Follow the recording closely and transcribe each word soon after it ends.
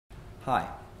Hi,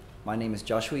 my name is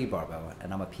Joshua Ibarbo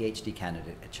and I'm a PhD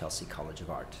candidate at Chelsea College of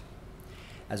Art.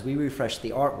 As we refresh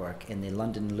the artwork in the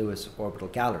London LEWIS Orbital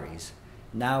Galleries,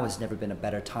 now has never been a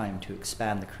better time to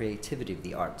expand the creativity of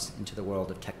the arts into the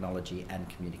world of technology and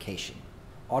communication.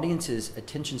 Audiences'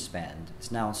 attention span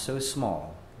is now so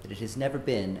small that it has never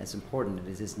been as important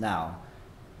as it is now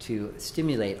to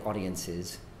stimulate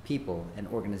audiences, people, and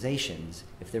organizations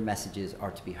if their messages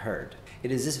are to be heard.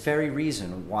 It is this very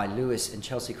reason why LEWIS and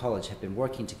Chelsea College have been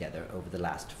working together over the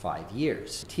last 5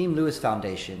 years. Team LEWIS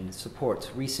Foundation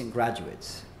supports recent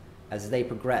graduates as they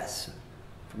progress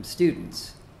from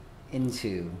students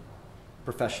into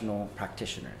professional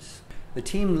practitioners. The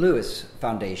Team LEWIS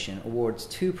Foundation awards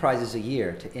 2 prizes a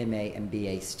year to MA and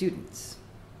BA students.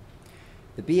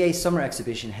 The BA summer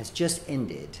exhibition has just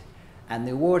ended, and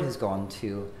the award has gone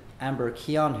to Ambar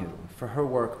Quijano for her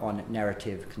work on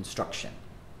narrative construction.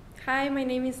 Hi, my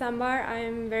name is Ambar. I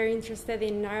am very interested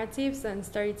in narratives and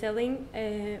storytelling.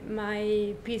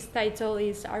 My piece title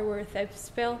is Our Word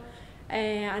Spell.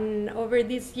 And over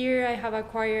this year I have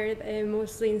acquired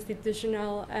mostly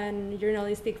institutional and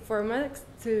journalistic formats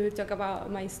to talk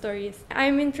about my stories.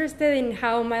 I'm interested in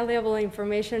how malleable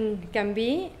information can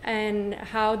be and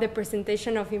how the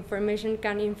presentation of information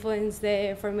can influence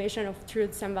the formation of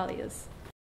truths and values.